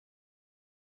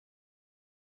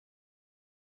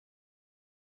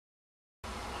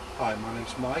Hi, my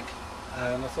name's Mike,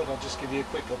 and I thought I'd just give you a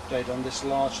quick update on this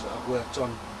larch that I've worked on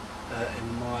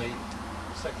in my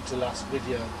second to last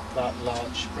video about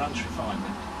larch branch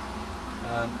refinement.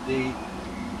 The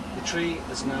tree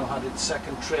has now had its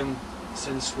second trim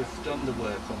since we've done the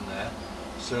work on there,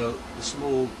 so the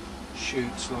small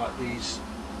shoots like these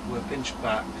were pinched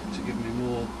back to give me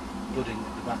more budding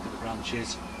at the back of the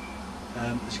branches.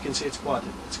 As you can see, it's quite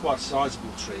a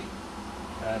sizable tree,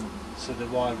 so the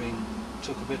wiring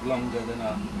took a bit longer than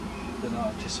I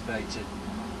anticipated,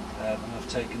 and I've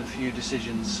taken a few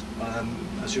decisions,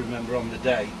 as you remember, on the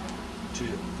day to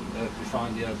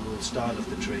refine the overall style of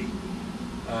the tree.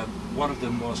 One of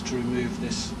them was to remove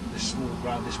this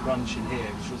branch in here,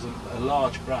 which was a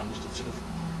large branch that sort of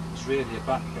was really a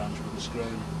back branch but was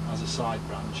grown as a side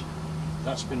branch.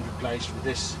 That's been replaced with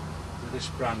this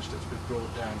branch that's been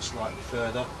brought down slightly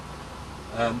further.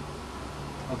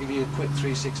 I'll give you a quick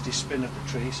 360 spin of the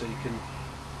tree so you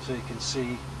can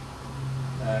see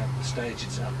the stage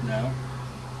it's at now.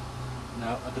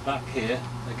 Now at the back here,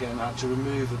 again, I had to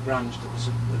remove a branch that was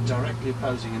directly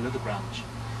opposing another branch,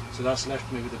 so that's left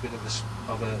me with a bit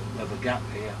of a gap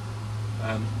here.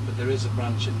 But there is a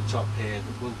branch in the top here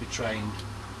that will be trained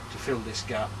to fill this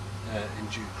gap in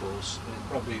due course.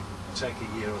 It'll probably take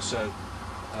a year or so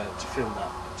to fill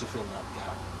that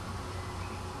gap.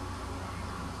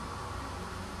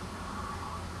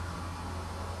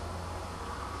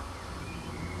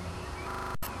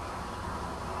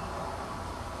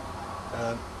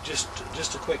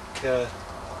 Just a quick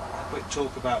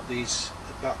talk about this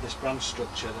branch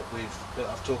structure that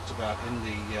I've talked about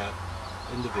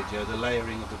in the video. The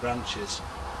layering of the branches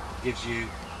gives you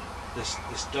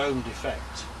this domed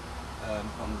effect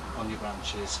on your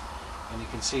branches, and you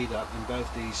can see that in both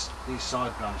these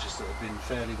side branches that have been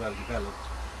fairly well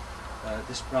developed.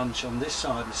 This branch on this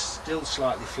side is still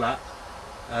slightly flat,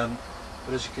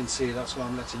 but as you can see, that's why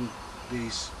I'm letting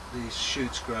these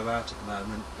shoots grow out at the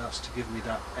moment. That's to give me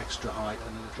that extra height.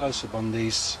 And a close up on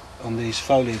these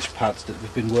foliage pads that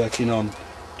we've been working on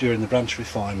during the branch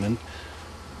refinement.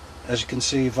 As you can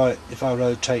see, if I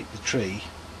rotate the tree,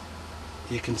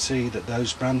 you can see that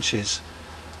those branches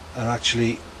are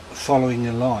actually following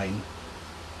a line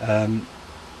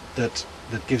that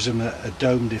gives them a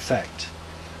domed effect,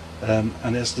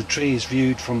 and as the tree is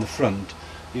viewed from the front,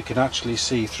 you can actually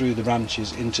see through the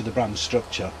branches into the branch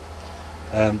structure.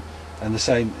 And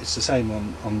it's the same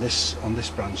on this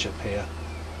branch up here,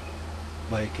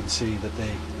 where you can see that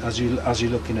as you're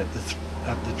looking at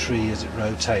the tree as it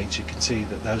rotates, you can see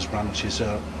that those branches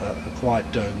are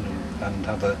quite domed and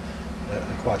have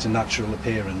quite a natural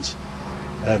appearance.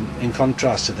 In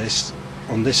contrast to this,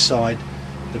 on this side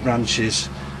the branches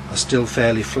are still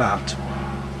fairly flat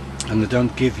and they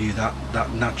don't give you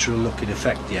that natural looking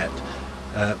effect yet,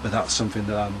 but that's something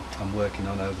that I'm working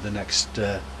on over the next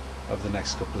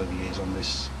couple of years on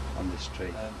this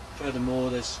tree. Furthermore,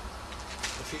 there's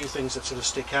a few things that sort of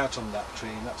stick out on that tree,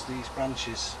 and that's these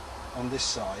branches on this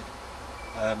side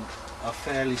are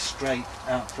fairly straight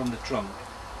out from the trunk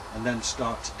and then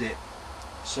start to dip.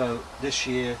 So this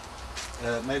year,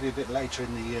 maybe a bit later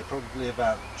in the year, probably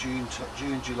about June,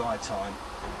 July time,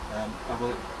 I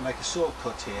will make a saw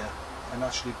cut here and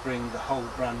actually bring the whole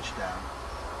branch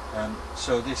down.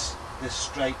 So this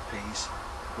straight piece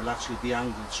will actually be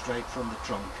angled straight from the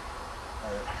trunk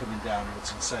coming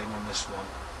downwards, and same on this one,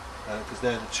 because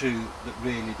they're the two that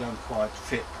really don't quite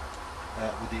fit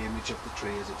with the image of the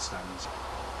tree as it stands.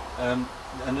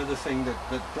 Another thing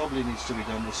that probably needs to be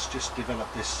done is just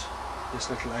develop this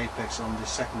little apex on this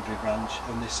secondary branch,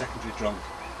 on this secondary trunk,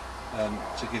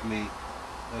 to give me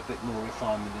a bit more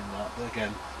refinement in that. But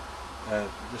again,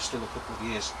 there's still a couple of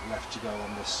years left to go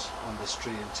on this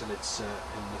tree until it's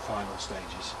in the final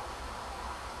stages.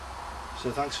 So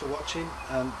thanks for watching,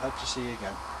 and hope to see you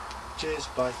again. Cheers,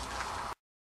 bye.